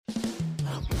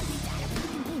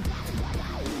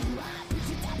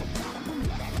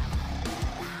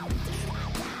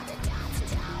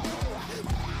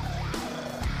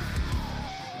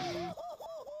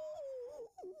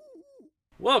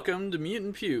Welcome to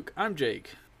Mutant Puke. I'm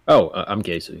Jake. Oh, I'm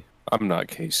Casey. I'm not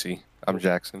Casey. I'm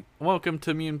Jackson. Welcome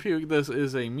to Mutant Puke. This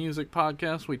is a music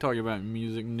podcast. We talk about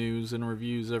music news and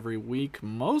reviews every week,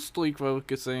 mostly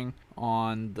focusing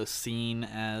on the scene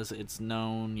as it's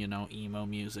known, emo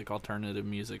music, alternative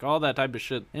music, all that type of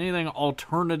shit. Anything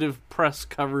alternative press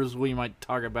covers we might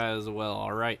talk about as well,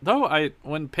 alright? Though,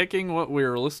 when picking what we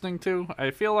were listening to, I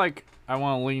feel like I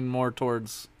want to lean more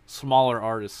towards smaller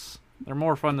artists. They're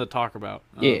more fun to talk about.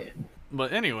 Yeah.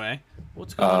 But anyway,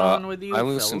 what's going on with you, I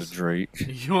listen fellas? to Drake.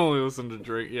 You only listen to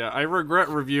Drake. Yeah, I regret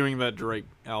reviewing that Drake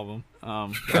album.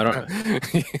 I don't.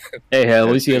 Hey, at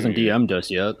least he hasn't DM'd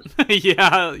us yet.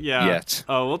 yeah. Yet.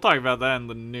 Oh, we'll talk about that in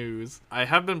the news. I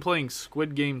have been playing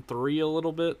Squid Game 3 a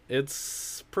little bit.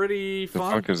 It's pretty The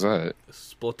fun. fuck is that?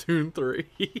 Splatoon 3.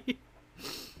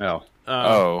 Oh.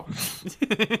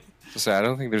 So I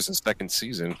don't think there's a second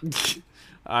season.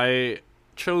 I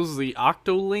chose the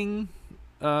Octoling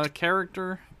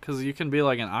character because you can be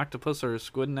like an octopus or a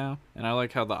squid now, and I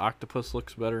like how the octopus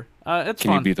looks better. It's Can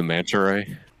fun. you be the manta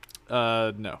ray?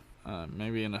 No.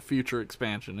 Maybe in a future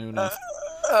expansion. Who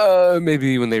knows?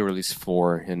 Maybe when they release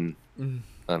 4 in, I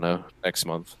don't know, next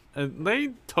month. They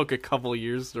took a couple of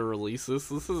years to release this.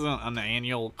 This isn't an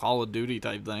annual Call of Duty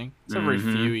type thing. It's every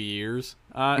few years.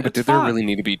 But it's did fun. there really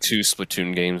need to be 2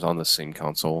 Splatoon games on the same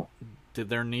console? Did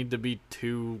there need to be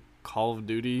 2 Call of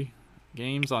Duty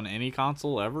games on any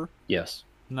console ever? Yes.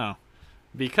 No.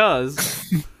 Because,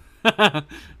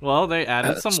 well, they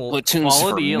added some Splatoon's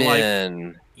quality. for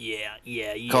men.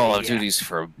 Yeah. Call of Duty's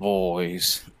for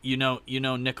boys. You know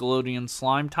Nickelodeon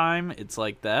Slime Time? It's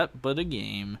like that, but a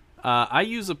game. I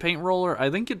use a paint roller. I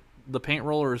think the paint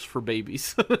roller is for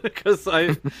babies because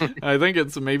I think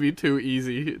it's maybe too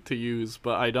easy to use,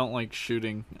 but I don't like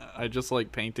shooting. I just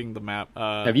like painting the map.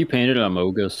 Have you painted a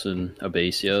Mogus and a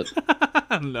base yet?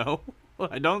 No,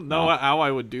 I don't know how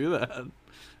I would do that.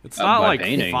 It's By not like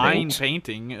painting. fine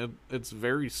painting. It's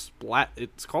very splat.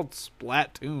 It's called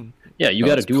Splatoon. Yeah, you No,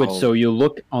 got to it's do it called- so you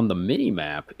look on the mini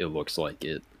map. It looks like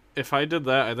it. If I did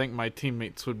that, I think my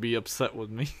teammates would be upset with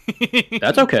me.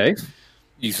 That's okay.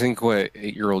 You think what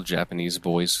 8-year-old Japanese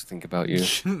boys think about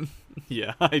you?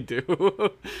 Yeah, I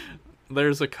do.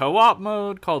 There's a co-op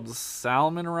mode called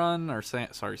Salmon Run, or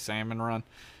Salmon Run,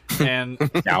 and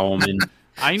Salmon.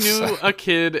 I knew a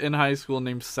kid in high school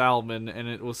named Salmon, and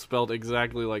it was spelled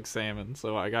exactly like salmon,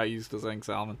 so I got used to saying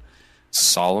Salmon.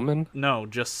 Solomon? No,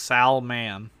 just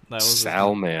Salman. That was his name.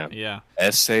 Salman. Yeah,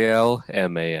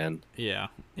 Salman. yeah,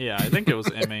 I think it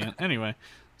was M-A-N. Anyway,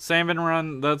 Salmon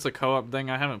Run, that's a co-op thing.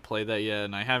 I haven't played that yet,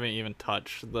 and I haven't even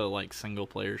touched the single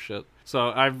player shit.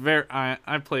 So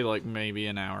I played maybe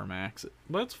an hour max,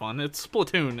 but it's fun. It's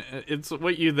Splatoon. It's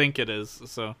what you think it is.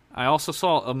 So I also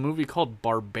saw a movie called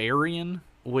Barbarian,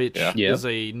 which Yeah. is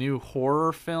a new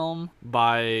horror film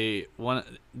by one.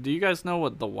 Do you guys know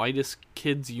what The Whitest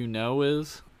Kids You Know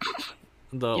is?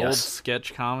 The old Yes.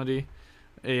 sketch comedy.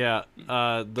 Yeah,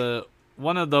 the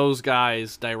one of those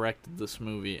guys directed this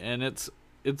movie, and it's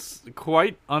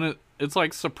quite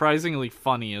it's surprisingly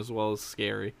funny as well as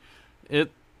scary.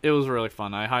 It was really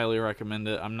fun. I highly recommend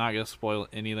it. I'm not gonna spoil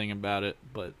anything about it,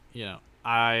 but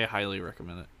I highly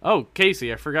recommend it. Oh,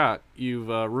 Casey, I forgot. You've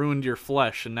ruined your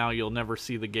flesh, and now you'll never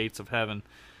see the gates of heaven.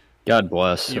 God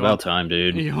bless. You About want- time,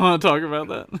 dude. You want to talk about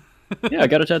that? Yeah, I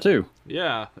got a tattoo.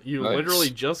 Yeah, you Nice. literally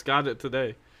just got it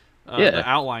today. Yeah. The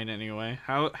outline, anyway.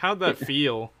 How'd that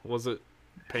feel? Was it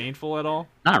painful at all?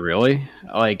 Not really.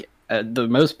 The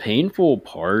most painful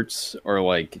parts are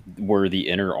where the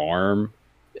inner arm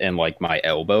and my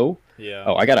elbow. Yeah.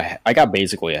 Oh, I got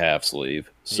basically a half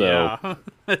sleeve. So yeah.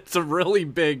 It's a really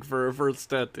big for a first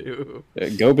tattoo.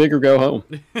 Go big or go home.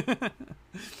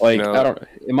 No. I don't.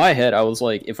 In my head, I was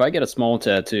like, if I get a small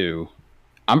tattoo,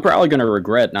 I'm probably going to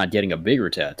regret not getting a bigger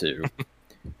tattoo.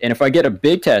 And if I get a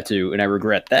big tattoo and I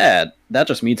regret that, that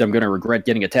just means I'm going to regret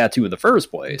getting a tattoo in the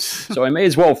first place. So I may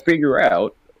as well figure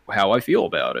out how I feel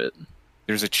about it.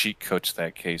 There's a cheat code to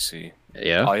that, Casey.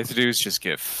 Yeah. All you have to do is just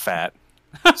get fat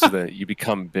so that you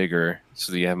become bigger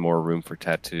so that you have more room for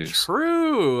tattoos.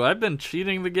 True. I've been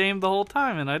cheating the game the whole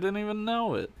time, and I didn't even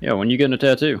know it. Yeah. When you getting a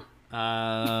tattoo?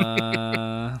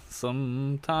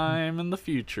 Sometime in the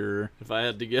future, if I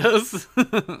had to guess.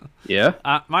 Yeah.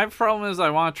 My problem is I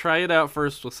want to try it out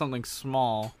first with something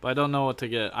small, but I don't know what to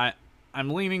get. I'm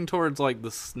leaning towards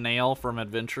the snail from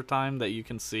Adventure Time that you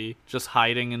can see just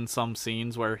hiding in some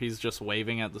scenes where he's just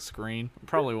waving at the screen.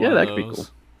 Probably one Yeah, of that those. could be cool.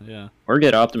 Yeah. Or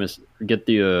get Optimus. Get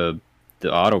the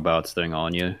Autobots thing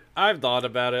on you. I've thought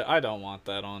about it. I don't want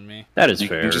that on me. That is You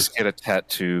fair. can just get a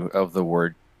tattoo of the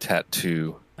word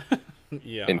tattoo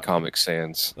Yeah. in Comic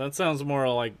Sans. That sounds more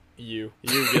like You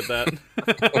get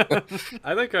that.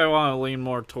 I think I want to lean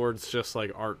more towards just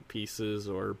like art pieces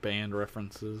or band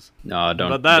references. No,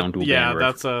 don't do yeah, band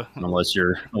that's unless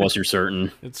you're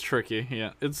certain. It's tricky.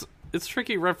 Yeah, it's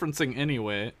tricky referencing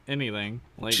anything.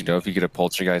 Like, Did you know if you get a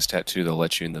Poltergeist tattoo, they'll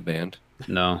let you in the band?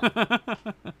 No.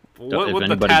 what if would the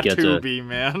anybody tattoo gets a- be,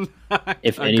 man?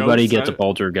 If A anybody ghost gets a tattoo?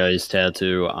 poltergeist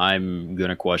tattoo, I'm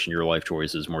gonna question your life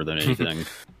choices more than anything.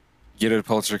 Get a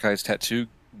Poltergeist tattoo,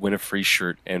 win a free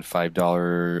shirt and $5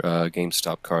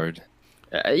 GameStop card.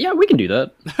 Yeah, we can do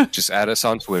that. Just add us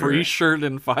on Twitter. Free shirt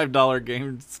and $5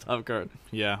 GameStop card.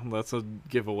 Yeah, that's a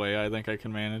giveaway. I think I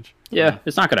can manage. Yeah,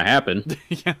 it's not gonna happen.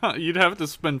 Yeah, you'd have to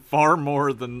spend far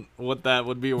more than what that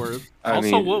would be worth. I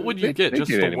Also, mean, what would you they- get? they Just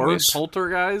do the it word anyways.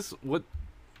 Poltergeist? What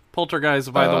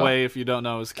Poltergeist, by the way, if you don't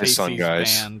know, is My son, Casey's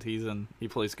guys. band. He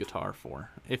plays guitar for.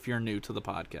 If you're new to the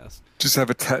podcast. Just have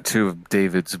a tattoo of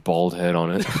David's bald head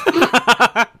on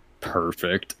it.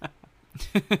 Perfect.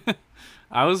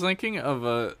 I was thinking of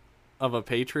a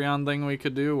Patreon thing we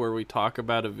could do where we talk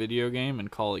about a video game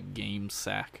and call it Game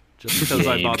Sack. Just because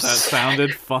I thought that Game Sack.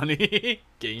 sounded funny.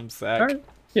 Game Sack. Alright.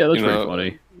 Yeah, that's You pretty know,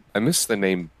 funny. I miss the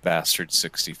name Bastard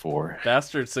 64.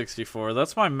 Bastard 64.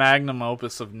 That's my magnum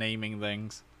opus of naming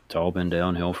things. It's all been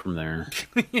downhill from there.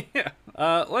 Yeah.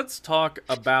 Let's talk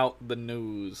about the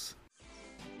news.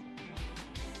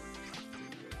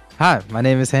 Hi, my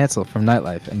name is Hansel from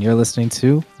Nightlife, and you're listening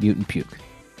to Mutant Puke.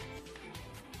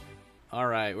 All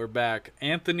right, we're back.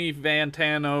 Anthony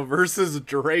Fantano versus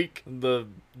Drake. The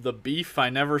beef I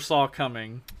never saw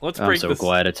coming. Let's I'm break so this.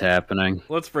 glad it's happening.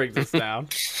 Let's break this down.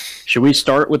 Should we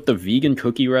start with the vegan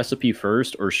cookie recipe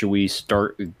first, or should we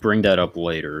bring that up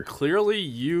later? Clearly,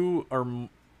 you are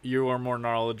more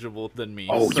knowledgeable than me.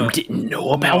 Oh, so- you didn't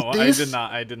know about no, this?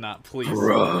 I did not. Please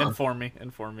Bruh. inform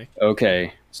me.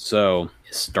 Okay, so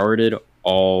it started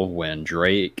all when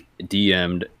Drake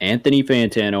DM'd Anthony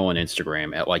Fantano on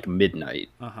Instagram at like midnight.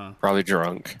 Probably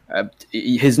drunk.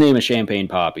 His name is Champagne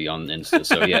Poppy on Insta,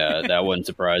 so yeah, that wouldn't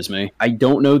surprise me. I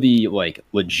don't know the like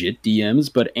legit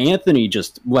DMs, but Anthony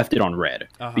just left it on red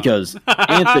because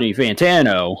Anthony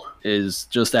Fantano is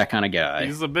just that kind of guy.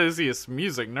 He's the busiest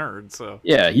music nerd, so.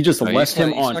 Yeah, he just left him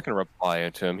He's on. not going to reply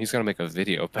to him. He's going to make a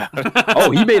video about it.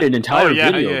 Oh, he made an entire Oh, yeah,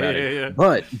 video yeah, about yeah, it. yeah.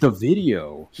 But the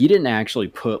video, he didn't actually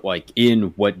put like in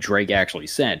what Drake actually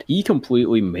said. He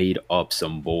completely made up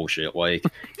some bullshit. Like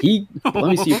let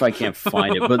me see if I can't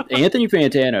find it. But Anthony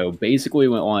Fantano basically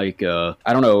went like, I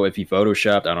don't know if he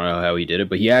photoshopped, I don't know how he did it,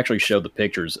 but he actually showed the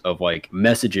pictures of like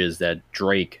messages that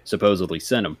Drake supposedly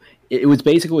sent him. It was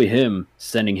basically him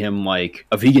sending him like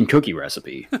a vegan cookie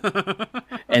recipe.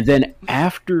 And then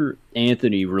after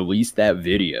Anthony released that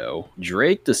video,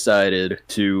 Drake decided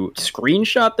to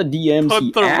screenshot the DMs Put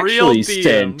he the real actually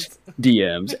sent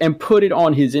DMs and put it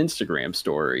on his Instagram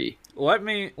story. Let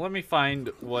me find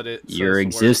what it says. Your word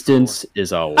existence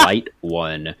is a light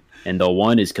one, and the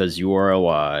one is because you are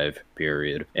alive,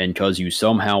 period. And because you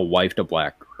somehow wifed a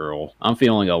black girl. I'm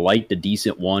feeling a light to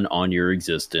decent one on your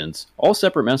existence. All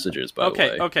separate messages, by the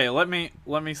way. Okay, let me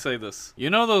say this.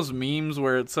 You know those memes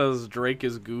where it says Drake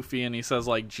is goofy and he says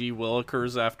like G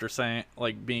Willikers after saying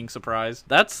like being surprised?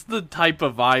 That's the type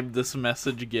of vibe this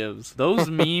message gives. Those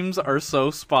memes are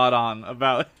so spot on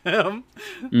about him.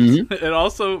 Mhm. It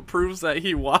also proves that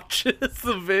he watches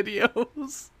the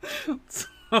videos.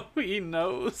 So he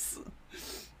knows.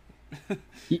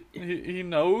 He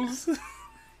knows.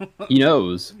 He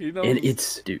knows. He knows. And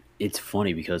it's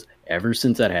funny because ever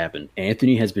since that happened,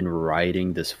 Anthony has been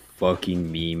riding this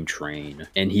fucking meme train.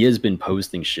 And he has been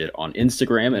posting shit on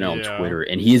Instagram and on Yeah. Twitter,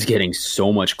 and he is getting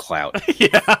so much clout.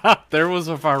 Yeah, there was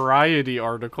a Variety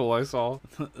article I saw.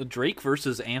 Drake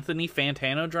versus Anthony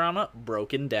Fantano drama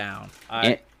broken down.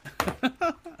 And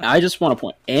I just want to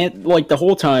point, and like the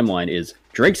whole timeline is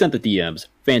Drake sent the DMs.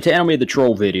 Fantano made the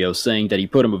troll video saying that he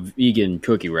put him a vegan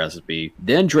cookie recipe.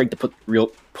 Then Drake put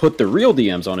the real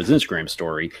DMs on his Instagram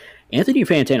story. Anthony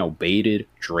Fantano baited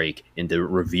Drake into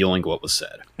revealing what was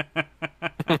said.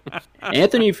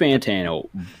 Anthony Fantano,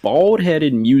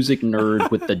 bald-headed music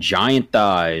nerd with the giant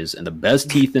thighs and the best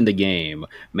teeth in the game,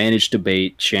 managed to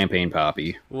bait Champagne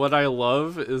Poppy. What I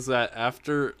love is that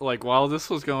after, like, while this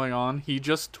was going on, he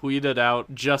just tweeted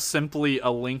out just simply a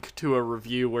link to a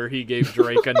review where he gave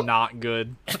Drake a not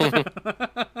good.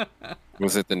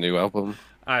 Was it the new album?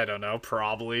 I don't know,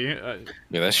 probably. Yeah,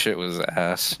 that shit was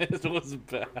ass. It was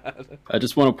bad. I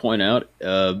just want to point out,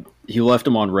 he left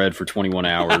him on red for 21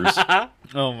 hours.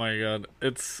 Oh my god,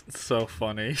 it's so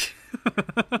funny.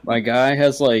 My guy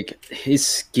has like, his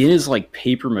skin is like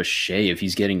paper mache if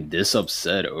he's getting this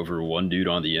upset over one dude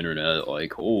on the internet.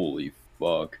 Like, holy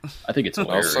fuck. I think it's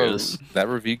Also, hilarious. that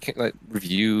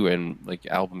review and like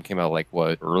album came out like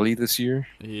what, early this year?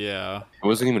 Yeah. It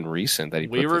wasn't even recent that he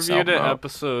We put this reviewed album it out.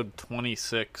 episode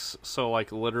 26, so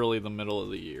like literally the middle of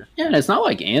the year. Yeah, and it's not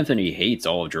like Anthony hates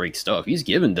all of Drake's stuff. He's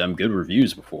given them good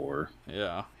reviews before.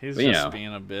 Yeah, he's But, just yeah.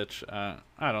 being a bitch.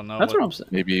 I don't know. That's what I'm saying.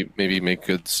 Maybe make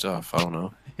good stuff. I don't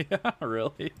know. Yeah,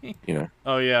 really. You know.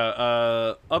 Oh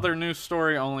yeah. Other news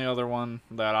story. Only other one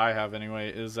that I have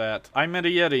anyway is that I Met a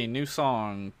Yeti new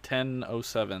song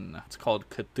 10:07. It's called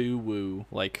Cthulhu,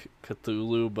 like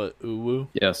Cthulhu but uwu.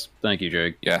 Yes, thank you,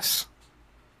 Jake. Yes.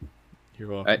 You're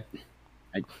welcome.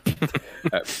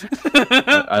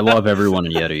 I love everyone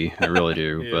in Yeti, I really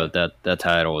do. Yeah. But that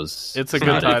title is It's a good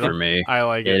not it title for me. I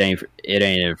like It it.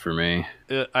 ain't it for me.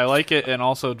 I like it, and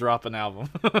also drop an album,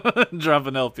 drop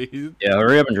an LP. Yeah,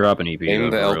 hurry up and drop an EP. Name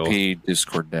though, the for real. LP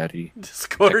Discord Daddy.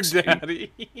 Discord XD.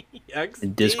 Daddy.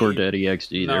 XD. Discord Daddy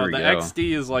XD. No, There we the go.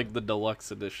 XD is like the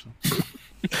deluxe edition.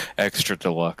 Extra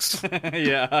deluxe.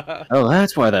 Yeah. Oh,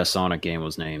 that's why that Sonic game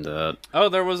was named that. Oh,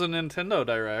 there was a Nintendo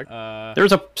Direct.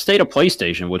 There's a state of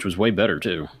PlayStation, which was way better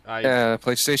too. Yeah,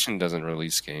 PlayStation doesn't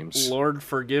release games. Lord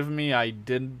forgive me, I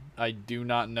do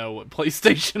not know what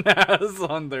PlayStation has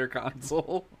on their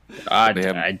console. They have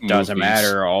It doesn't movies.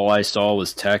 matter. All I saw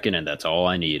was Tekken, and that's all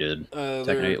I needed. Tekken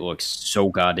They're- 8 looks so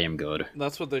goddamn good.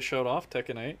 That's what they showed off,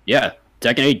 Tekken 8. Yeah,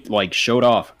 Tekken 8 like showed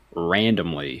off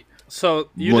randomly. So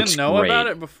you Looks didn't know great. about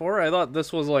it before? I thought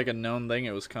this was like a known thing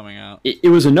it was coming out. It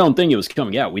was a known thing it was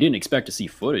coming out. We didn't expect to see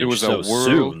footage It was so a world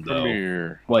soon, though.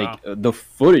 premiere. Like the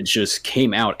footage just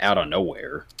came out of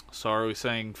nowhere. So are we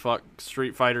saying fuck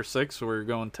Street Fighter 6 or we're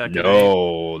going Tekken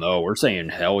 8? No, we're saying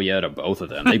hell yeah to both of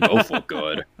them. They both look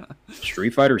good.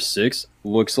 Street Fighter 6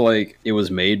 looks like it was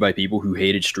made by people who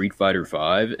hated Street Fighter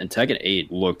 5, and Tekken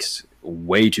 8 looks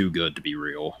way too good to be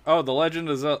real. Oh, The Legend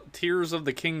is Tears of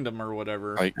the Kingdom or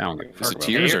whatever. Like, I don't give a is fuck it about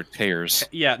tears that. or tears?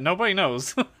 Yeah, nobody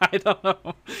knows. I don't know.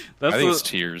 That's I think the- it's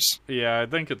tears. Yeah, I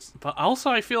think it's. But also,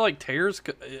 I feel like Tears.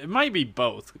 It might be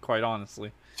both, quite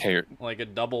honestly. Tear. Like a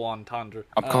double entendre.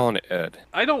 I'm calling it Ed.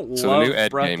 I don't So the love new Ed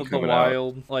Breath game of the coming out.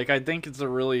 Wild. Like, I think it's a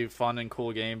really fun and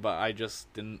cool game, but I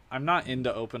just didn't. I'm not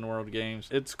into open world games.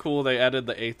 It's cool they added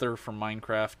the Aether from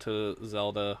Minecraft to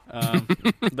Zelda.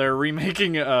 They're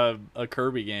remaking a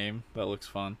Kirby game that looks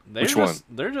fun. Which one?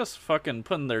 They're just fucking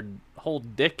putting their whole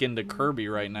dick into Kirby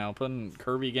right now, putting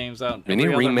Kirby games out. They need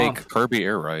to every other remake month. Kirby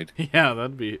Air Ride. Yeah,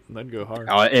 that'd go hard.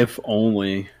 If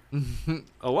only.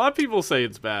 A lot of people say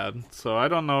it's bad, so I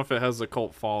don't know if it has the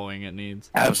cult following it needs.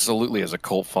 Absolutely has a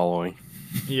cult following.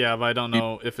 Yeah, but I don't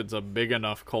know if it's a big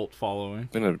enough cult following.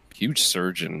 Been a huge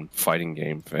surge in fighting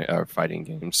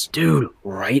games. Dude,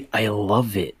 right? I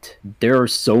love it. There are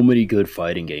so many good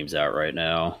fighting games out right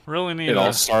now. Really need It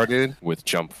all started with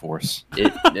Jump Force.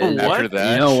 It, After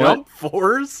that, you know what? Jump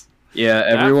Force? Yeah,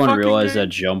 everyone fucking realized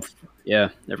game?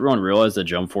 that everyone realized that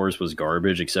Jump Force was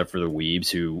garbage except for the weebs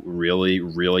who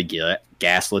really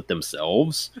gaslit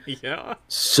themselves. Yeah.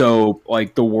 So,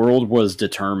 like, the world was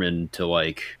determined to,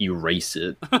 like, erase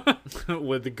it.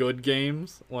 With good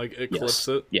games, like Eclipse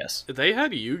it. Yes. They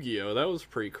had Yu-Gi-Oh! That was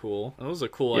pretty cool. That was a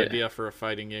cool Yeah. idea for a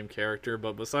fighting game character,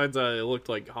 but besides that, it looked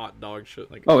like hot dog shit.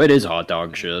 Like, Oh, it is hot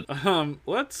dog shit.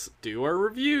 let's do our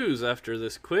reviews after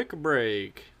this quick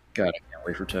break. God, I can't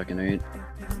wait for Tekken 8.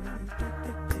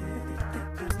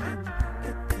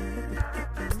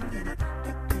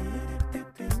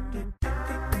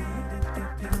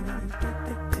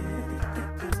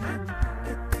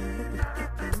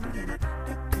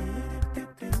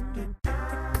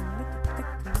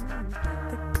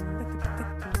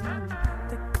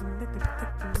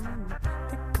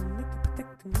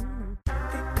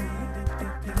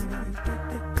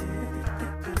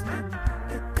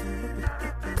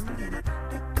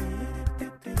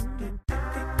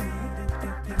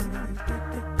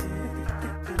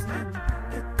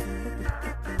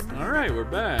 All right, we're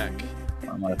back.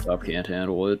 My laptop can't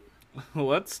handle it.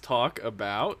 Let's talk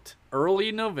about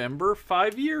early November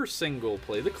 5-year single.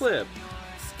 Play the clip.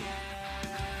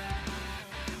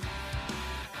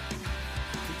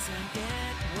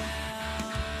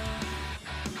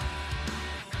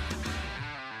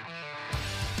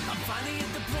 I'm finally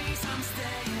at the place I'm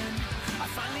staying. I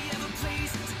finally have a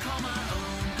place to call my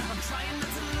own. I'm trying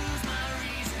not to lose my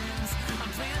reasons.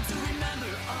 I'm trying to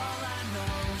remember all I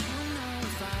know. You know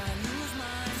if I lose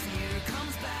my fear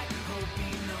comes back. Hope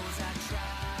he knows I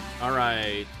tried. All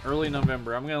right, early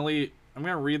November. I'm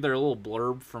gonna read their little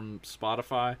blurb from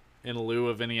Spotify in lieu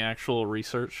of any actual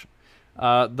research.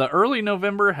 The early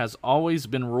November has always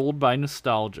been ruled by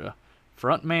nostalgia.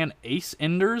 Frontman Ace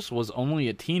Enders was only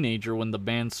a teenager when the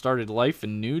band started life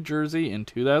in New Jersey in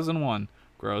 2001.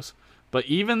 Gross. But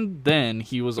even then,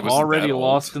 he was It wasn't already that old.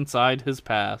 lost inside his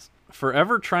past,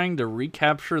 forever trying to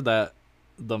recapture the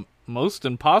most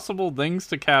impossible things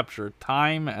to capture,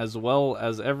 time as well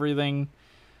as everything.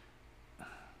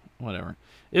 Whatever.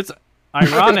 It's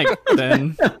ironic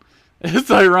then.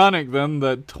 It's ironic then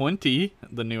that 20,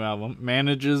 the new album,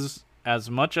 manages as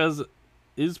much as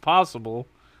is possible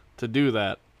to do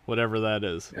that, whatever that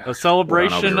is. A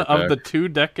celebration right of the back. 2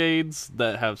 decades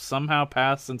that have somehow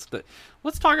passed since the...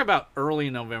 Let's talk about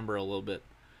early November a little bit.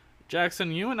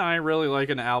 Jackson, you and I really like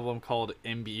an album called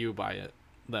MBU by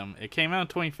them. It came out in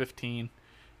 2015,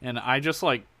 and I just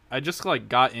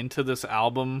got into this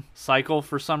album cycle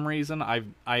for some reason. I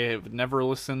have never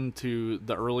listened to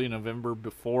the early November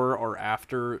before or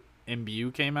after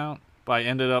MBU came out, but I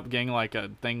ended up getting like a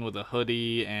thing with a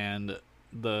hoodie and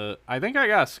I think I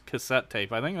got a cassette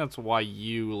tape. I think that's why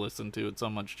you listened to it so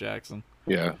much, Jackson.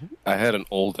 Yeah, I had an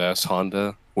old ass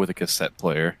Honda with a cassette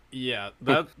player. Yeah,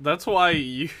 that's why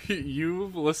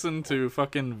you've listened to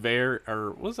fucking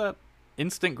or what was that?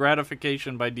 Instant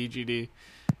Gratification by DGD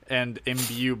and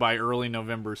MBU by early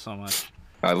November so much.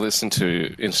 I listened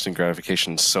to Instant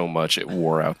Gratification so much it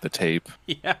wore out the tape.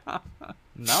 Yeah.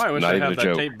 Now I wish Not I even had a that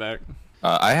joke. tape back.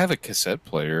 I have a cassette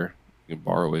player. You can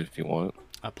borrow it if you want.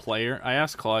 A player? I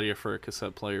asked Claudia for a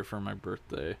cassette player for my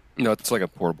birthday. No, it's like a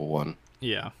portable one.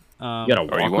 Yeah. You got a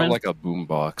Or you want Walkman? like a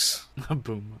boombox.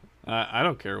 Boom. I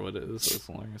don't care what it is as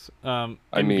long as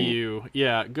I mean- MBU.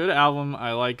 Yeah, good album.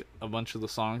 I like a bunch of the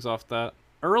songs off that.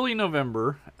 Early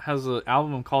November has an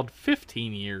album called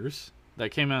 15 Years that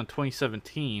came out in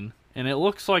 2017, and it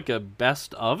looks like a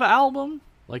best of album.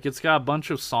 Like it's got a bunch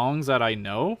of songs that I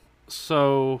know.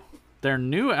 So their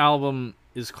new album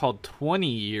is called 20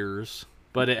 Years,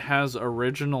 but it has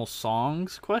original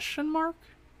songs ? Bro,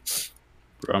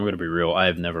 I'm gonna be real. I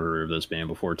have never heard of this band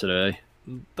before today.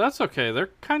 That's okay. They're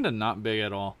kind of not big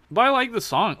at all. But I like the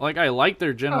song. Like I like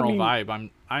their general I mean- vibe.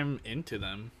 I'm into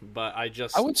them, but I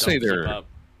just I would say don't keep they're- up.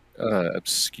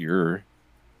 Obscure.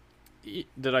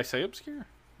 Did I say obscure?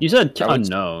 You said I would-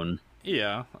 unknown.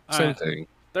 Yeah. Same thing.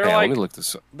 They're Yeah, like let me look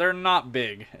this up. they're not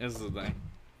big is the thing.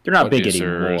 They're not big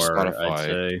Producer, anymore, I'd Spotify.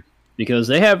 say. Because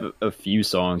they have a few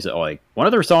songs that, like,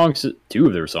 two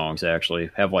of their songs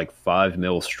actually, have like 5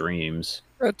 mil streams.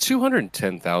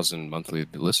 210,000 monthly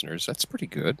listeners. That's pretty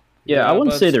good. Yeah, Yeah, I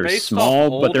wouldn't but say it's they're based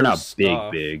small, off but they're older not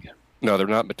stuff. big. No, they're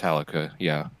not Metallica.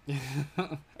 Yeah.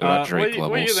 They're not Drake what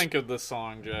do you levels. think of this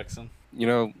song, Jackson? You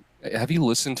know, have you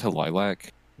listened to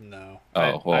Lilac? No. Oh,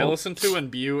 I well. listened to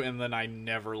Imbue and then I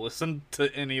never listened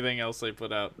to anything else they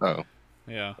put out. Oh.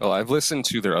 Yeah. Well, I've listened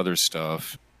to their other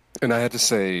stuff, and I had to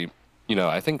say, you know,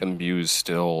 I think Imbue is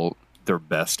still their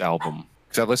best album.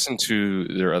 Because I listened to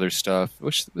their other stuff,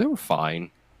 which they were fine.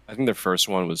 I think their first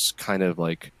one was kind of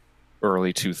like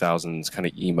early 2000s, kind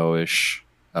of emo-ish,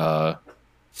 Yeah.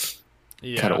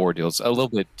 kind of ordeals. A little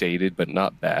bit dated, but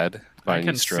not bad by I any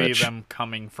can see stretch. them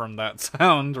coming from that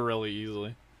sound really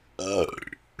easily.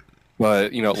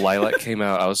 But, you know, Lilac came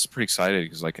out. I was pretty excited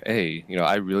because, like, hey, you know,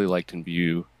 I really liked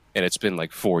Imbue, and it's been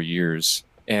like 4 years,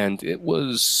 and it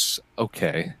was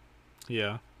okay.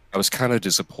 Yeah. I was kind of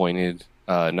disappointed,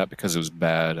 not because it was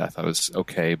bad. I thought it was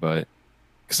okay, but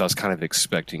because I was kind of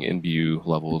expecting Imbue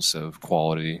levels of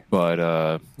quality.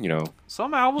 But, you know,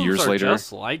 Some albums Years are later-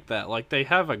 just like that. Like they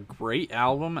have a great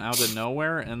album out of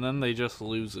nowhere and then they just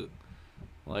lose it.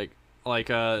 Like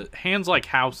Hands Like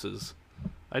Houses.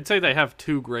 I'd say they have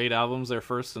 2 great albums, their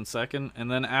first and second,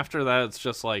 and then after that it's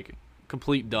just like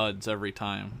complete duds every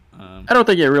time. I don't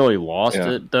think it really lost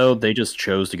Yeah. it, though. They just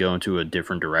chose to go into a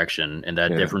different direction, and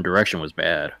that Yeah. different direction was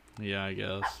bad. Yeah, I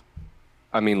guess.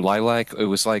 I mean, Lilac, it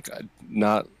was like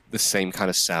not the same kind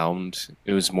of sound.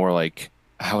 It was more like,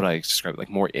 how would I describe it? Like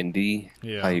more indie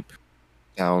Yeah. type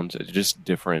sound, just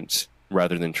different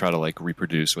rather than try to like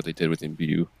reproduce what they did with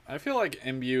Imbue. I feel like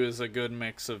Imbue is a good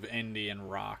mix of indie and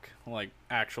rock, like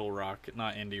actual rock,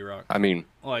 not indie rock. I mean,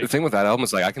 Like the thing with that album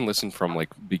is like I can listen from like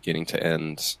beginning to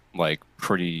end like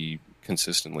pretty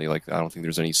consistently. Like I don't think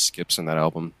there's any skips in that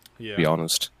album, yeah, to be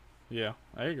honest. yeah,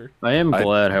 I agree. I am I-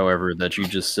 glad, however, that you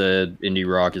just said indie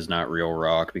rock is not real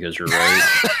rock, because you're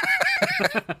right.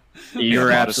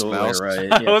 You're Yeah, absolutely Modest Mouse.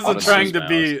 right. I Yeah, wasn't Modest trying to Mouse.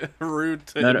 be rude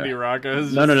to No, no. indie rock. I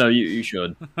was No, just- you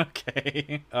should.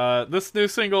 Okay. This new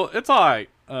single, it's alright.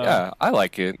 Yeah, I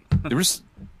like it. There was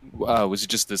it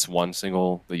just this one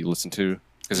single that you listened to?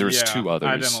 Because there was yeah, 2 others.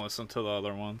 I didn't listen to the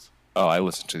other ones. Oh, I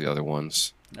listened to the other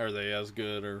ones. Are they as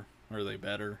good or are they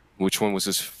better? Which one was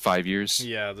this? 5 years?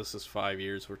 Yeah, this is 5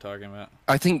 years we're talking about.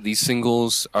 I think these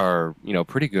singles are, you know,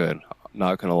 pretty good.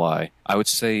 Not gonna lie. I would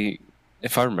say,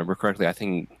 if I remember correctly, I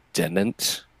think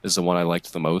Dennant is the one I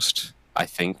liked the most. I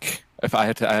think If I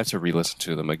have to re-listen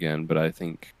to them again, but I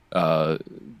think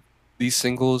these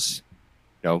singles,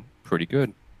 pretty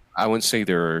good. I wouldn't say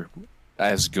they're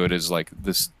as good as like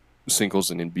this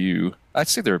singles in Imbue. I'd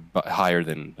say they're higher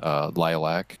than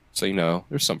Lilac. So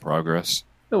there's some progress.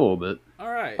 A little bit.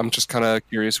 All right. I'm just kind of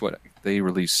curious what they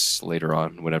release later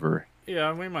on, whenever.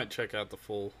 Yeah, we might check out the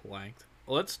full length.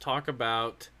 Let's talk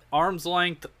about Arm's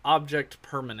Length Object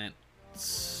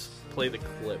Permanence. Play the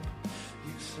clip.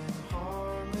 You sing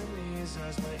harmonies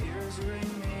as my ears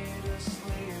ring me to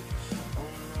sleep. Oh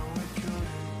no, it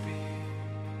couldn't be.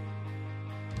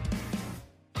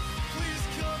 Please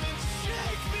come and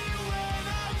shake me when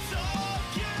I'm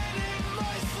talking in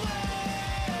my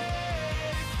sleep.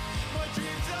 My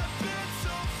dreams have been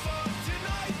so fucked and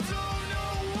I don't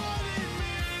know what it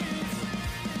means.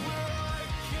 Where I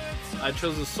can't I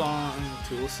chose a song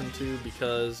to listen to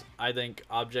because I think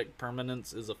object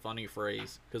permanence is a funny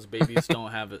phrase because babies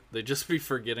don't have it. They just be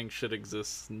forgetting shit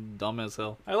exists. Dumb as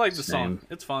hell. I like the song.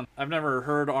 It's fun. I've never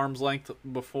heard Arm's Length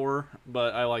before,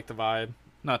 but I like the vibe.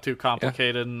 Not too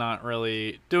complicated, not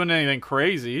really doing anything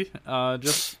crazy.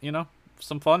 Just,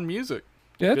 some fun music.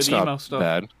 Yeah, Good it's emo not stuff.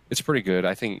 bad. It's pretty good.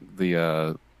 I think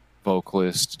the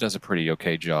vocalist does a pretty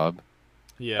okay job.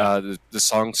 Yeah. The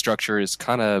song structure is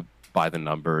kind of by the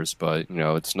numbers, but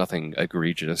it's nothing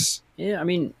egregious. Yeah, I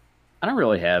mean, I don't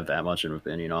really have that much of an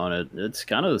opinion on it. It's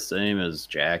kind of the same as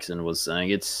Jackson was saying.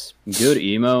 It's good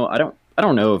emo. I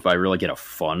don't know if I really get a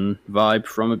fun vibe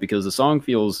from it because the song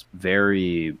feels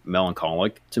very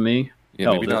melancholic to me.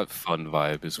 Yeah, maybe not fun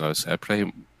vibe is what I was saying. I'd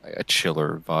play a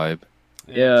chiller vibe.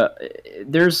 Yeah,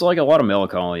 there's like a lot of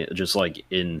melancholy just like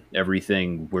in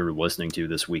everything we're listening to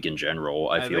this week in general.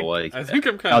 I feel I think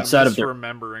I'm kind outside of of the-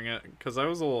 remembering it because I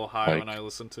was a little high when I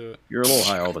listened to it. you're a little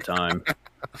high all the time.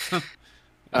 That's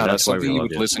why we something you love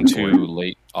would it. listen to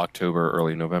late October,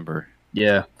 early November.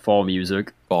 Yeah, fall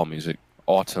music. Fall music,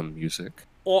 autumn music,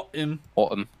 Autumn.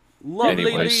 Lovely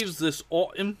Anyways. leaves this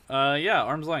autumn. Yeah,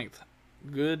 Arm's Length.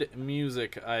 Good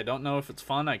music. I don't know if it's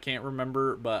fun. I can't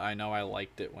remember, but I know I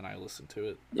liked it when I listened to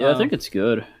it. Yeah, I think it's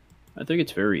good. I think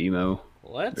it's very emo.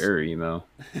 Let's emo.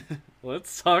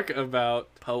 Let's talk about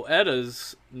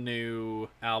Poeta's new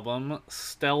album,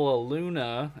 Stella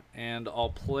Luna, and I'll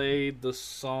play the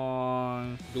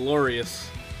song Glorious.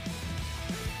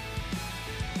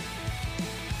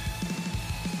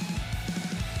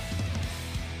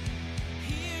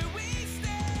 Here we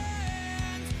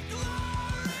stand,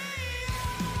 glorious.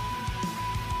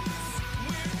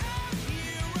 We're out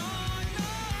here on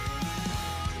our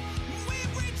own.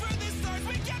 We've reached for the stars,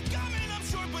 we kept coming up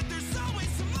short, but there's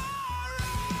always tomorrow.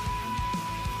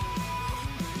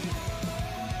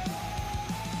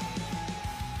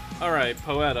 All right,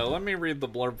 Poeta, let me read the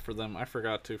blurb for them. I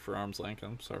forgot to for Arm's Length.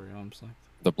 I'm sorry, Arm's Length.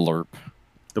 The blurb.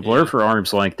 The blur for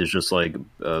Arm's Length is just like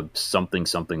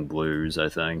something blues, I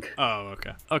think. Oh,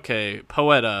 okay. Okay,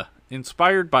 Poeta.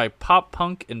 Inspired by pop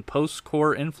punk and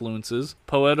post-core influences,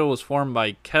 Poeta was formed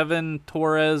by Kevin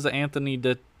Torres, Anthony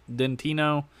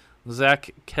Dentino, Zach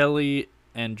Kelly,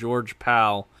 and George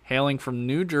Powell. Hailing from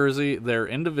New Jersey, their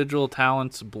individual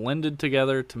talents blended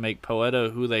together to make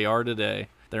Poeta who they are today.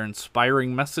 Their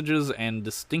inspiring messages and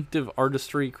distinctive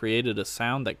artistry created a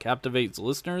sound that captivates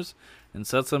listeners and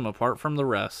sets them apart from the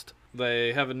rest.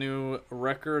 They have a new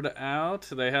record out.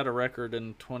 They had a record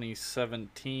in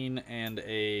 2017 and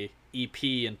a EP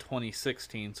in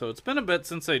 2016, so it's been a bit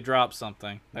since they dropped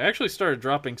something. They actually started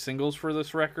dropping singles for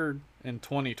this record in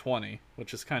 2020,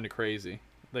 which is kind of crazy.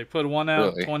 They put one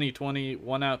out Really? 2020,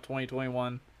 one out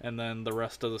 2021, and then the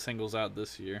rest of the singles out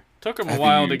this year. Took them a Have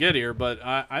while you- to get here, but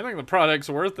I think the product's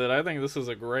worth it. I think this is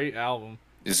a great album.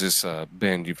 Is this a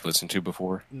band you've listened to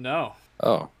before? No.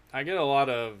 Oh, I get a lot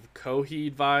of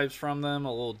Coheed vibes from them, a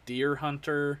little Deer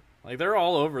Hunter. Like, they're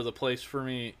all over the place for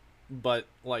me, but,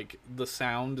 like, the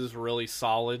sound is really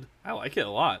solid. I like it a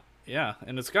lot. Yeah,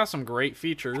 and it's got some great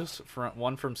features.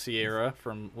 One from Sierra,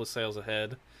 from With Sails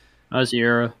Ahead.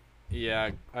 Sierra.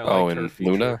 Yeah, I Oh, like her and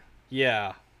feature. Luna?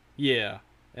 Yeah.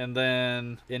 And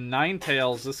then in Nine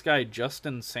Tails, this guy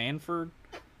Justin Sanford,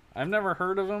 I've never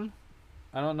heard of him.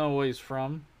 I don't know where he's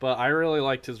from, but I really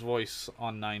liked his voice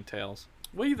on Nine Tails.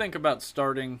 What do you think about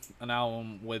starting an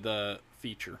album with a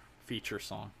feature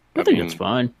song? I think mean, it's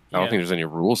fine. I don't Yeah. think there's any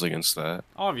rules against that.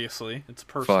 Obviously, it's a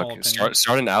personal Fuck, opinion.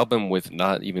 start an album with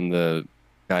not even the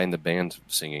guy in the band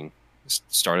singing.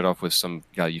 Start it off with some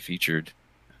guy you featured.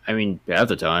 I mean, at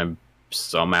the time,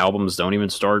 some albums don't even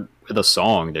start with a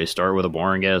song. They start with a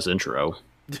boring ass intro.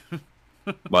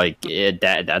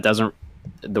 That doesn't.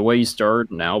 The way you start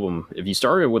an album, if you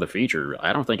start it with a feature,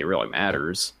 I don't think it really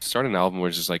matters. Start an album where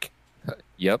it's just like,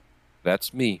 yep,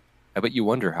 that's me. I bet you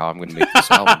wonder how I'm going to make this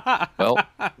album. Well,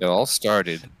 it all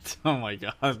started. Oh my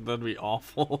god, that'd be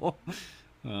awful.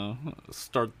 Uh,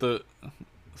 start the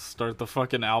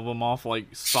fucking album off like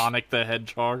Sonic the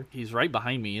Hedgehog. He's right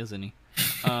behind me, isn't he?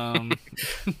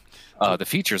 The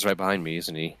feature's right behind me,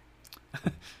 isn't he?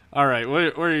 All right,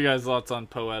 what are you guys' thoughts on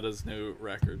Poeta's new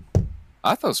record?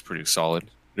 I thought it was pretty solid.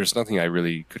 There's nothing I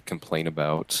really could complain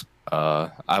about.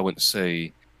 I wouldn't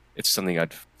say it's something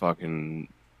I'd fucking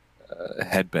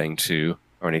headbang to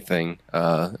or anything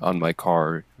on my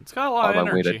car It's got a lot on of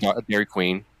my way energy. to Dairy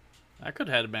Queen. I could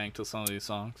headbang to some of these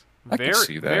songs. I could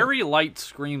see that. Very light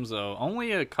screams though.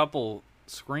 Only a couple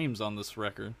screams on this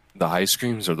record. The high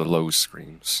screams or the low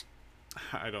screams?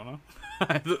 I don't know.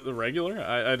 The regular?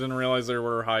 I didn't realize there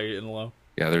were high and low.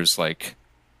 Yeah, there's like,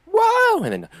 wow,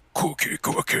 and then cookie,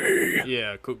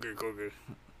 Yeah, cookie.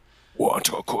 want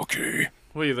a cookie.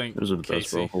 What do you think? Those are the best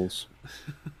Casey? vocals.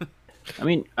 I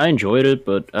mean, I enjoyed it,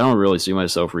 but I don't really see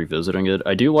myself revisiting it.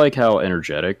 I do like how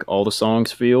energetic all the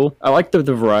songs feel. I like the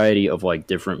variety of like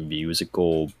different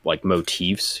musical like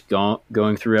motifs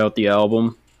going throughout the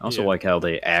album. I also Yeah. like how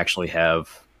they actually have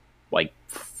like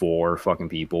 4 fucking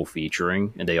people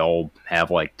featuring, and they all have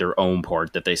like their own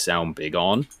part that they sound big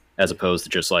on, as opposed to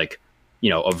just like,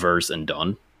 a verse and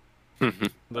done.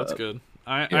 That's good.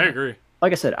 I yeah. agree.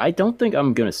 Like I said, I don't think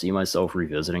I'm going to see myself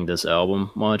revisiting this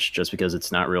album much, just because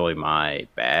it's not really my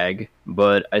bag.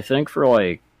 But I think for,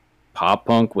 like, pop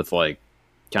punk with, like,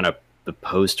 kind of the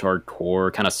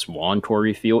post-hardcore, kind of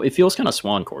swancore feel, it feels kind of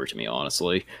swancore to me,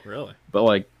 honestly. Really? But,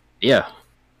 like, yeah.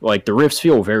 Like, the riffs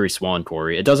feel very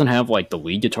swancore. It doesn't have, like, the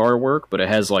lead guitar work, but it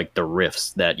has, like, the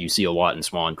riffs that you see a lot in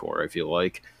swancore, I feel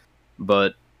like.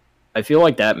 But I feel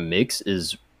like that mix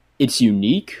it's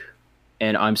unique,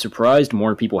 and I'm surprised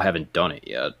more people haven't done it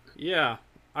yet. Yeah,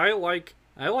 I like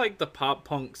the pop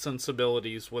punk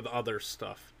sensibilities with other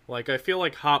stuff. Like I feel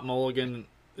like Hot Mulligan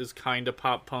is kind of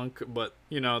pop punk, but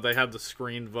they have the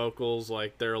screened vocals,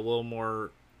 like they're a little more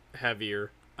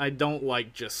heavier. I don't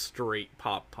like just straight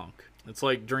pop punk. It's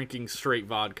like drinking straight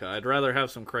vodka. I'd rather have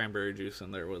some cranberry juice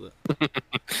in there with it.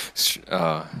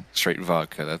 Straight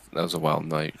vodka. That was a wild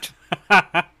night.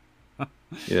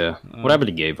 Yeah. What happened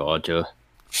to gay vodka?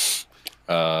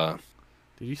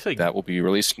 Did you say That will be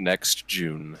released next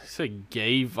June.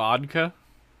 gay vodka?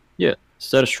 Yeah.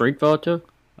 Is that a straight vodka?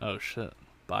 Oh shit.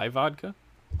 Bi vodka?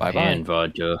 Bye And bye.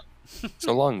 vodka.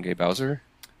 So long, Gay Bowser.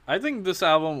 I think this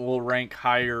album will rank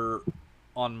higher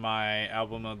on my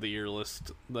album of the year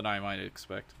list than I might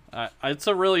expect. It's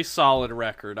a really solid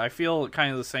record. I feel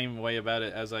kind of the same way about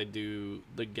it as I do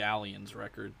the Galleons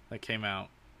record that came out.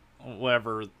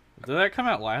 Whatever. Did that come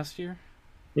out last year?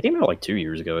 It came out like 2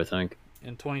 years ago, I think.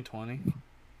 In 2020?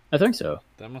 I think so.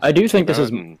 That must I do think this is.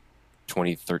 in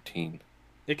 2013.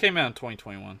 It came out in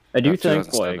 2021. I do Not think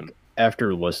 2007. like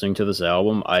after listening to this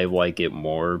album, I like it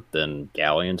more than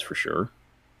Galleons for sure.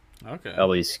 Okay. At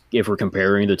least if we're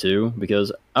comparing the two,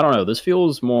 because I don't know, this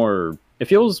feels more. It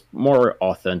feels more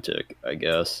authentic, I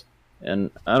guess.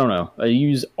 And I don't know. I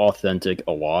use authentic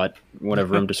a lot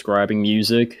whenever I'm describing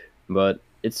music, but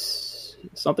it's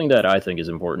something that I think is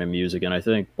important in music, and I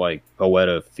think like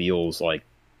Poeta feels like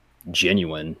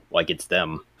genuine, like it's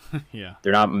them. Yeah.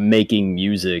 They're not making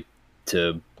music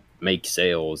to make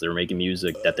sales. They're making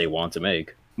music that they want to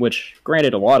make. Which,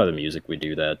 granted, a lot of the music we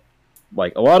do that.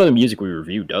 Like, a lot of the music we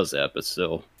review does that, but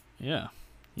still. Yeah.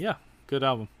 Yeah. Good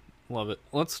album. Love it.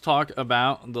 Let's talk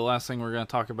about the last thing we're going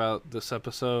to talk about this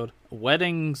episode.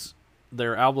 Weddings,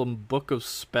 their album Book of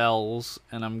Spells,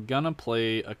 and I'm going to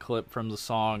play a clip from the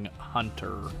song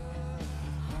Hunter.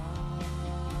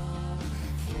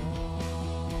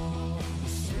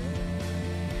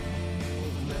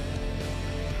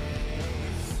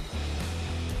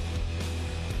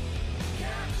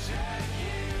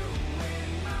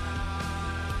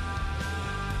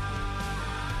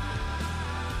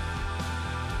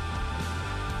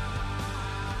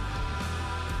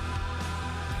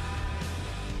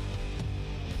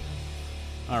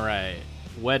 All right,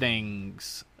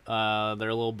 Weddings. Their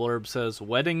little blurb says,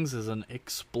 Weddings is an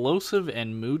explosive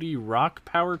and moody rock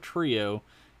power trio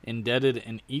indebted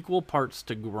in equal parts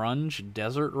to grunge,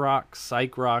 desert rock,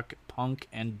 psych rock, punk,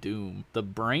 and doom. The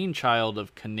brainchild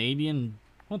of Canadian...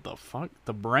 What the fuck?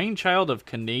 The brainchild of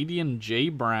Canadian Jay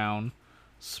Brown,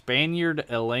 Spaniard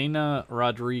Elena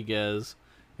Rodriguez,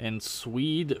 and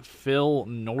Swede Phil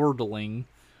Nordling.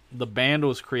 The band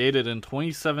was created in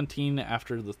 2017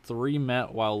 after the three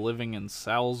met while living in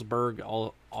Salzburg,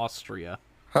 Austria.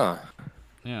 Huh.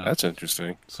 Yeah. That's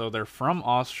interesting. So they're from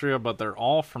Austria, but they're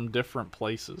all from different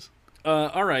places.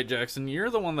 All right, Jackson, you're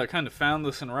the one that kind of found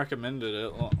this and recommended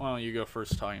it. Why don't you go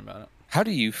first talking about it? How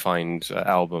do you find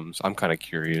albums? I'm kind of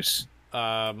curious. Just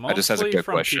as a Mostly good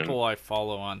from question. people I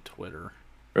follow on Twitter.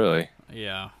 Really?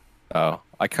 Yeah. Oh,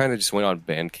 I kind of just went on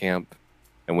Bandcamp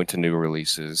and went to new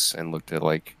releases and looked at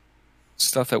like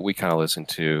stuff that we kind of listen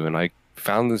to, and I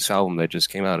found this album that just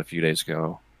came out a few days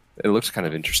ago. It looks kind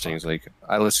of interesting. It's like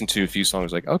I listened to a few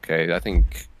songs, like okay, I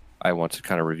think I want to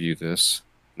kind of review this,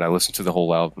 and I listened to the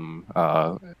whole album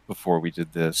before we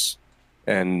did this,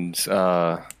 and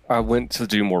I went to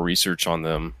do more research on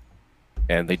them,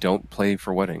 and they don't play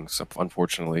for weddings,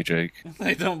 unfortunately, Jake.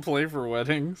 They don't play for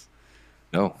weddings.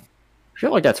 No. I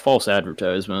feel like that's false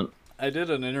advertisement. I did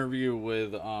an interview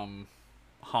with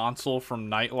Hansel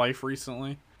from Nightlife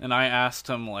recently, and I asked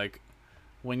him, like,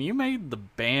 when you made the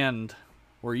band,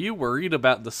 were you worried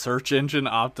about the search engine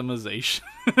optimization?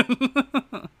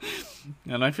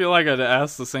 And I feel like I'd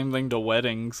ask the same thing to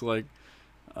weddings, like,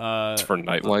 It's for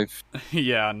Nightlife.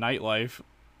 yeah, Nightlife.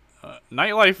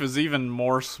 Nightlife is even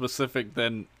more specific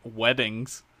than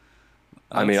weddings.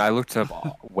 I mean, I looked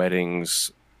up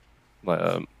weddings,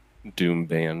 Doom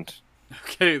band.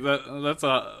 Okay, that's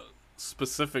a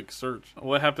specific search.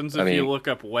 What happens if you look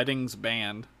up weddings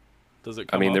band? Does it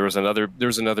come I mean, up? there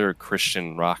was another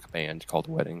Christian rock band called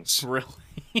Weddings.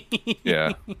 Really?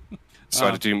 Yeah. So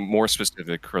I had to do more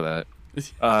specific for that.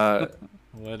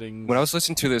 Weddings. When I was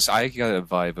listening to this, I got a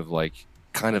vibe of like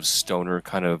kind of stoner,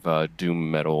 kind of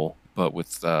doom metal, but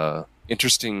with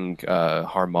interesting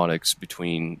harmonics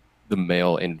between the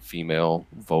male and female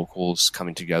vocals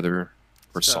coming together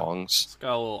for songs. It's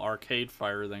got a little Arcade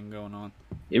Fire thing going on.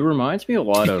 It reminds me a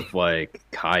lot of like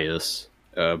Caius,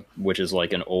 which is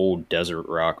like an old desert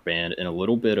rock band, and a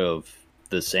little bit of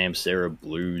the Sam Sarah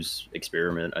Blues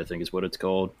Experiment, I think is what it's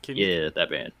called. That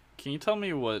band. Can you tell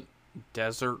me what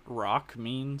desert rock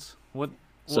means?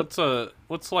 What's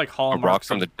like hallmarks rock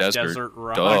from of the desert.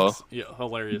 rocks? Yeah,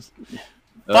 hilarious.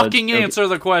 Fucking answer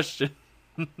the question.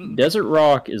 Desert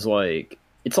rock is like,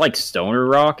 it's like stoner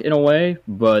rock in a way,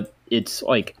 but it's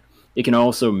like, it can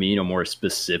also mean a more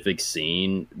specific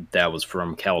scene that was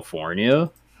from California,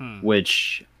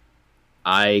 which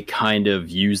I kind of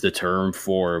use the term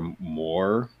for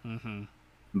more,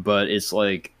 but it's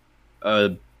like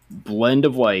a blend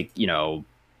of like, you know,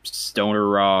 stoner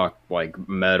rock, like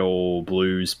metal,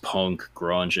 blues, punk,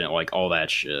 grunge, and like all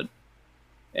that shit.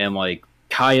 And like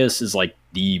Caius is like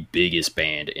the biggest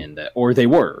band in that, or they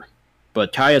were,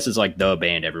 but Caius is like the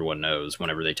band everyone knows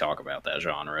whenever they talk about that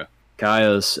genre.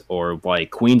 Caius, or like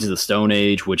Queens of the Stone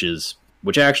Age, which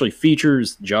actually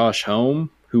features Josh Homme,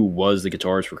 who was the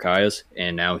guitarist for Caius,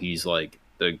 and now he's like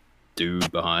the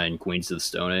dude behind Queens of the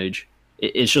Stone Age.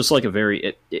 It's just like a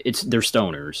very they're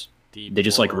stoners. They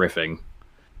just like riffing.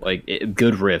 Like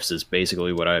good riffs is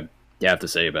basically what I have to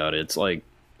say about it. It's like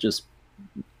just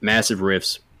massive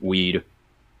riffs, weed,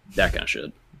 that kind of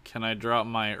shit. Can I drop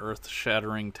my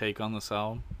earth-shattering take on this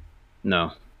album?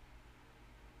 No.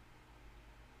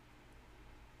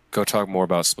 Go talk more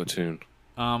about Splatoon.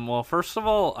 Well, first of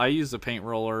all, I use the paint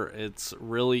roller. It's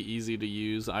really easy to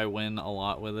use. I win a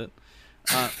lot with it.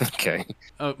 Okay.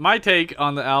 My take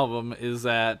on the album is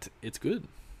that it's good.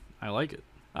 I like it.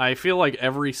 I feel like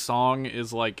every song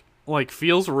is like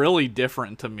feels really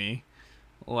different to me.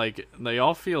 Like they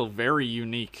all feel very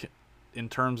unique in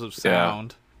terms of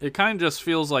sound. Yeah. It kind of just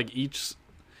feels like each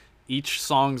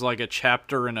song's like a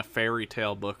chapter in a fairy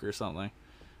tale book or something.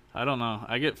 I don't know.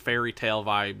 I get fairy tale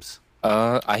vibes.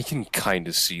 I can kind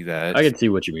of see that. I can see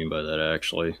what you mean by that,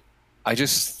 actually. I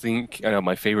just think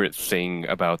my favorite thing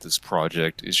about this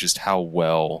project is just how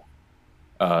well.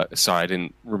 Sorry, I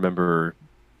didn't remember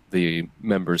the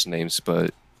members' names,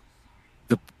 but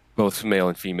both male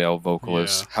and female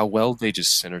vocalists, how well they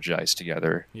just synergize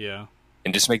together. Yeah.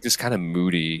 And just make this kind of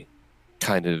moody,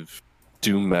 kind of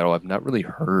doom metal I've not really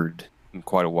heard in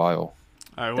quite a while.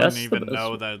 I wouldn't even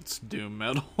know that's doom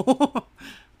metal.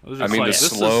 I mean, the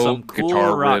slow cool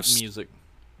guitar rock riffs, music.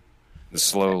 The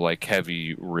slow, like,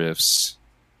 heavy riffs,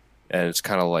 and it's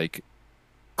kind of like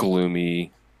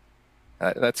gloomy.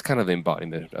 That's kind of the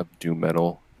embodiment of doom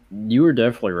metal. You were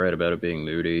definitely right about it being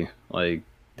moody. Like,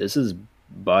 this is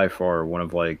by far one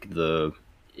of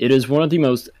it is one of the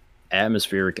most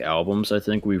atmospheric albums I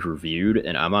think we've reviewed,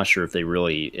 and I'm not sure if they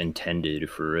really intended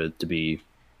for it to be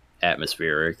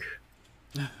atmospheric.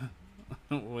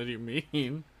 What do you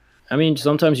mean? I mean,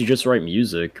 sometimes you just write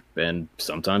music, and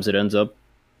sometimes it ends up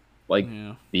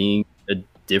being a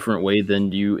different way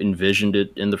than you envisioned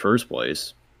it in the first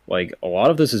place. Like, a lot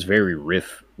of this is very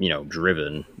riff,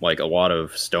 driven, like a lot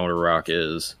of stoner rock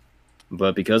is.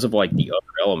 But because of, like, the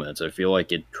other elements, I feel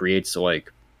like it creates,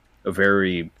 like, a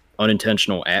very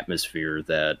unintentional atmosphere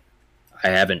that I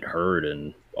haven't heard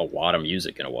in a lot of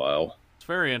music in a while. It's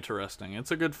very interesting.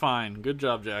 It's a good find. Good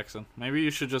job, Jackson. Maybe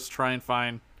you should just try and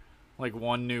find like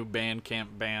one new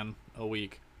Bandcamp band a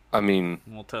week. I mean,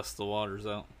 And we'll test the waters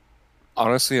out.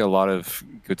 honestly, a lot of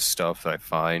good stuff that I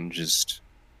find, just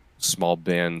small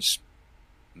bands,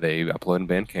 they upload in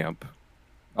Bandcamp.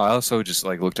 I also just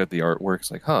like looked at the artwork.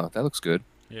 It's like, huh, that looks good.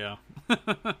 Yeah.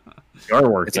 The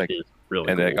artwork It's like- is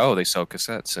really And cool. they sell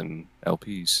cassettes and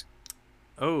LPs.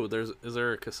 Oh, is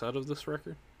there a cassette of this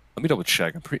record? Let me double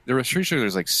check. I'm pretty sure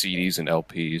there's like CDs and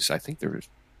LPs. I think there's,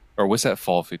 or was that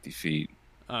Fall 50 Feet?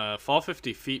 Fall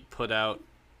 50 Feet put out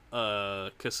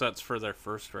cassettes for their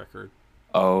first record.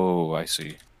 Oh, I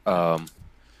see.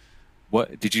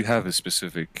 What did you have a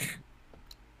specific?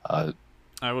 I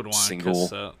would want Single. a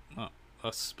cassette.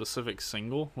 A specific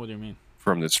single? What do you mean?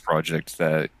 From this project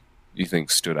that you think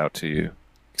stood out to you?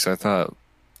 Because I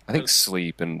think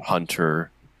Sleep and Hunter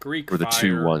Greek were the Fire.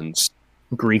 two ones.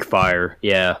 Greek Fire.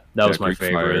 Yeah, that was Yeah, my Greek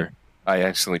favorite. Fire. I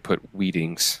accidentally put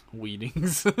Weedings.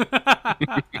 Weedings.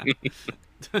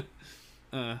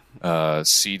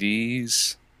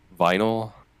 CDs,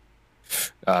 vinyl.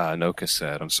 No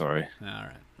cassette. I'm sorry.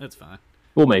 Alright, it's fine.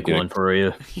 We'll make Yeah. one for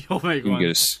you. You'll make You can one.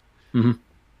 get us.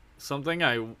 Something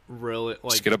I really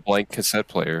like. Just get a blank cassette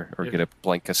player or if- get a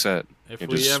blank cassette If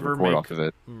and we just ever record make off of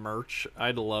it. merch,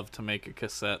 I'd love to make a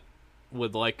cassette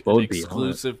with like What an would be on it?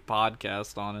 exclusive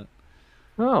podcast on it.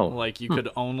 Oh, Like you could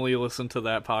only listen to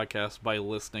that podcast by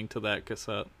listening to that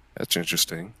cassette. That's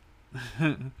interesting.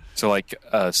 So like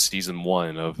season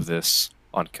 1 of this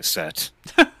on cassette.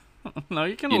 No,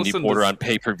 you can And you listen order to on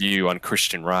pay-per-view on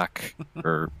Christian rock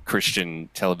or Christian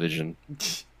television.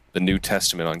 The New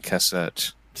Testament on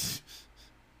cassette.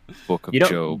 Book of You don't-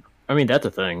 Job. I mean that's a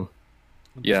thing.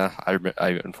 Yeah,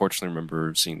 I unfortunately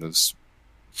remember seeing those.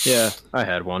 Yeah, I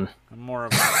had one. I'm more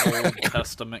of an Old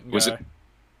Testament guy.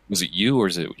 Was it you or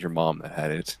is it your mom that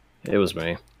had it? It was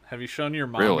me. Have you shown your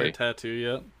mom Really? your tattoo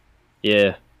yet?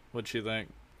 Yeah, What'd she think?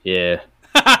 yeah,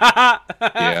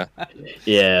 Yeah.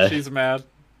 yeah. She's mad.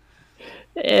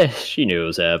 She knew it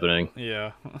was happening.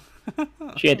 Yeah.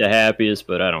 She ain't the happiest,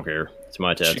 but I don't care. It's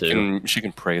my tattoo. She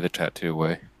can pray the tattoo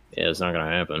away. Yeah, it's not gonna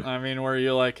happen. I mean, where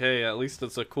you're like, hey, at least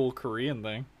it's a cool Korean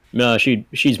thing. No,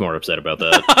 she's more upset about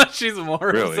that. She's more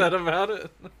Really? upset about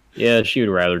it. Yeah, she would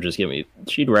rather just give me.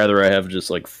 She'd rather I have just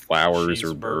like flowers or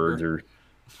Cheeseburger. birds or.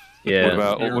 What Yeah.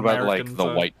 about Your like American the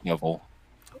side. white devil?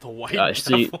 The white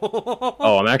See- devil.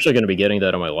 Oh, I'm actually going to be getting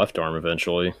that on my left arm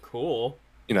eventually. Cool.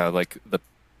 You know, like the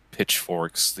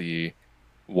pitchforks, the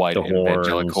white The horns.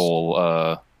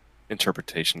 evangelical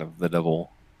interpretation of the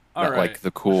devil. All Not right. like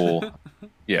the cool.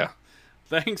 Yeah.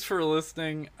 Thanks for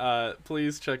listening.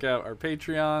 Please check out our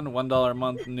Patreon. $1 a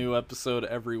month, new episode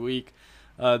every week.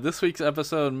 This week's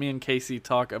episode, me and Casey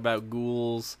talk about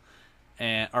ghouls,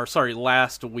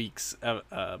 last week's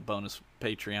bonus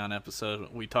Patreon episode,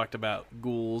 we talked about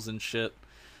ghouls and shit.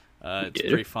 It's did?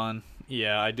 pretty fun.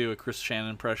 Yeah, I do a Chris Chan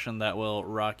impression that will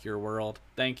rock your world.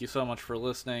 Thank you so much for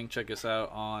listening. Check us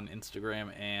out on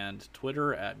Instagram and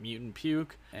Twitter at Mutant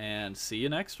Puke, and see you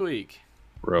next week.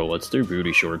 Bro, let's do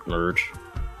booty short merch.